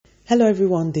Hello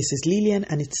everyone, this is Lillian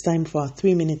and it's time for our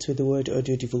 3 minutes with the word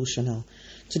audio devotional.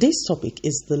 Today's topic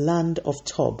is the land of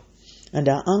Tob, and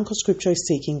our anchor scripture is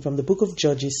taken from the book of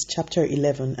Judges chapter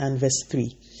 11 and verse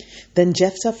 3. Then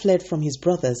Jephthah fled from his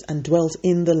brothers and dwelt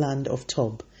in the land of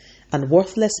Tob, and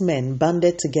worthless men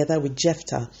banded together with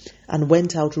Jephthah and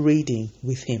went out raiding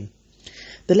with him.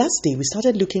 The last day we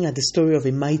started looking at the story of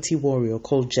a mighty warrior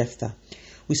called Jephthah.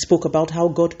 We spoke about how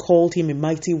God called him a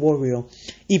mighty warrior,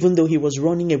 even though he was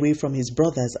running away from his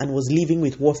brothers and was living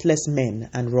with worthless men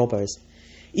and robbers.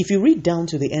 If you read down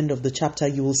to the end of the chapter,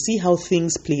 you will see how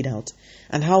things played out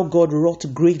and how God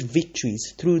wrought great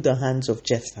victories through the hands of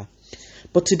Jephthah.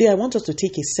 But today I want us to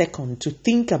take a second to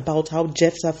think about how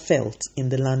Jephthah felt in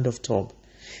the land of Tob,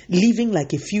 living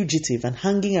like a fugitive and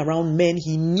hanging around men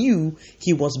he knew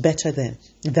he was better than,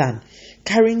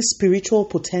 carrying spiritual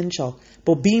potential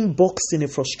but being boxed in a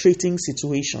frustrating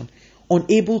situation,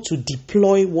 unable to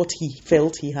deploy what he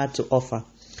felt he had to offer.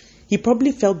 He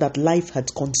probably felt that life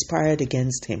had conspired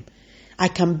against him. I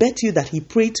can bet you that he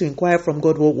prayed to inquire from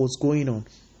God what was going on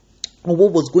or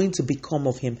what was going to become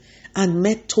of him, and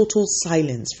met total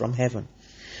silence from heaven.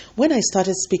 When I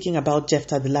started speaking about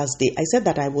Jephthah the last day, I said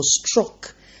that I was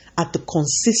struck at the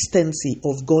consistency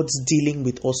of God's dealing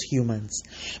with us humans.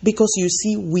 Because you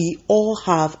see, we all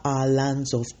have our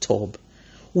lands of Tob.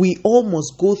 We all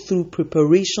must go through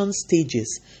preparation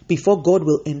stages before God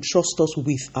will entrust us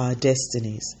with our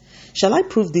destinies. Shall I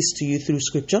prove this to you through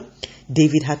scripture?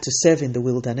 David had to serve in the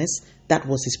wilderness. That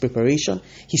was his preparation,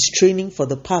 his training for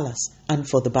the palace and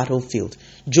for the battlefield.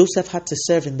 Joseph had to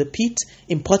serve in the pit,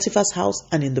 in Potiphar's house,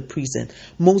 and in the prison.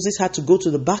 Moses had to go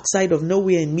to the backside of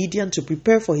nowhere in Midian to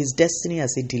prepare for his destiny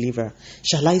as a deliverer.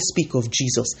 Shall I speak of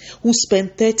Jesus, who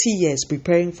spent 30 years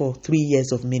preparing for 3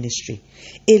 years of ministry?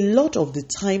 A lot of the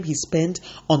time he spent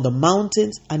on the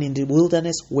mountains and in the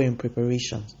wilderness were in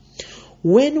preparation.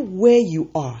 When where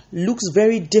you are looks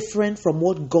very different from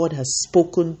what God has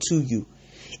spoken to you,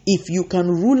 if you can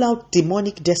rule out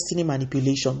demonic destiny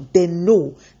manipulation, then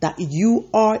know that you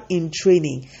are in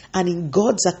training, and in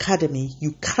God's academy,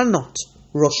 you cannot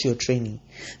rush your training.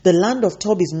 The land of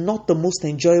Tob is not the most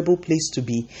enjoyable place to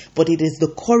be, but it is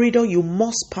the corridor you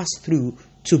must pass through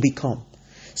to become.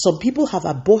 Some people have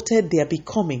aborted their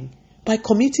becoming by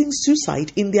committing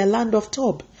suicide in their land of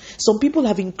Tob. Some people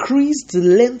have increased the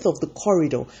length of the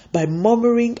corridor by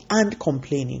murmuring and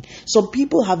complaining. Some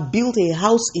people have built a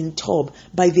house in Tob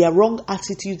by their wrong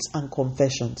attitudes and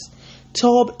confessions.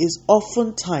 Tob is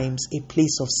oftentimes a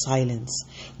place of silence.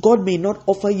 God may not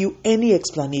offer you any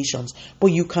explanations,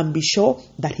 but you can be sure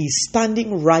that He is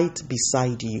standing right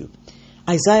beside you.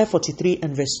 Isaiah 43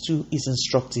 and verse 2 is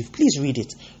instructive. Please read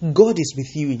it. God is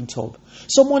with you in Tob.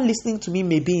 Someone listening to me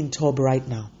may be in Tob right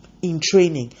now, in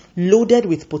training, loaded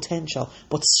with potential,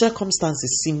 but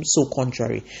circumstances seem so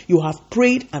contrary. You have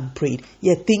prayed and prayed,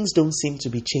 yet things don't seem to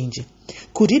be changing.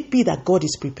 Could it be that God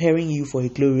is preparing you for a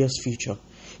glorious future?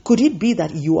 Could it be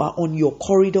that you are on your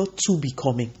corridor to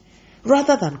becoming?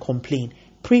 Rather than complain,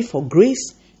 pray for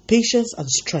grace, patience, and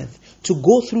strength to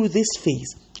go through this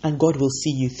phase, and God will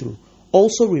see you through.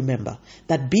 Also remember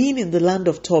that being in the land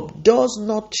of Tob does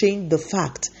not change the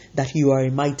fact that you are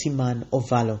a mighty man of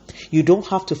valor. You don't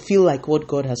have to feel like what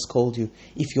God has called you.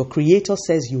 If your Creator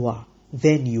says you are,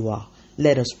 then you are.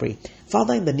 Let us pray.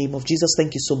 Father, in the name of Jesus,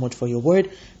 thank you so much for your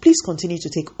word. Please continue to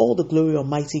take all the glory,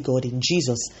 Almighty God, in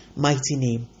Jesus' mighty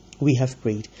name. We have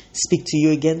prayed. Speak to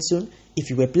you again soon. If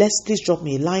you were blessed, please drop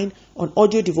me a line on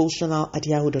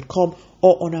audiodevotional@yahoo.com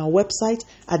or on our website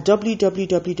at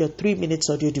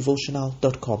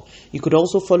www.3minutesaudiodevotional.com. You could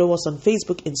also follow us on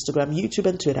Facebook, Instagram, YouTube,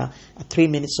 and Twitter at 3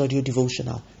 Minutes Audio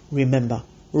Devotional. Remember,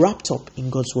 wrapped up in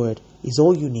God's Word is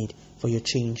all you need for your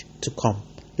change to come.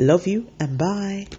 Love you and bye.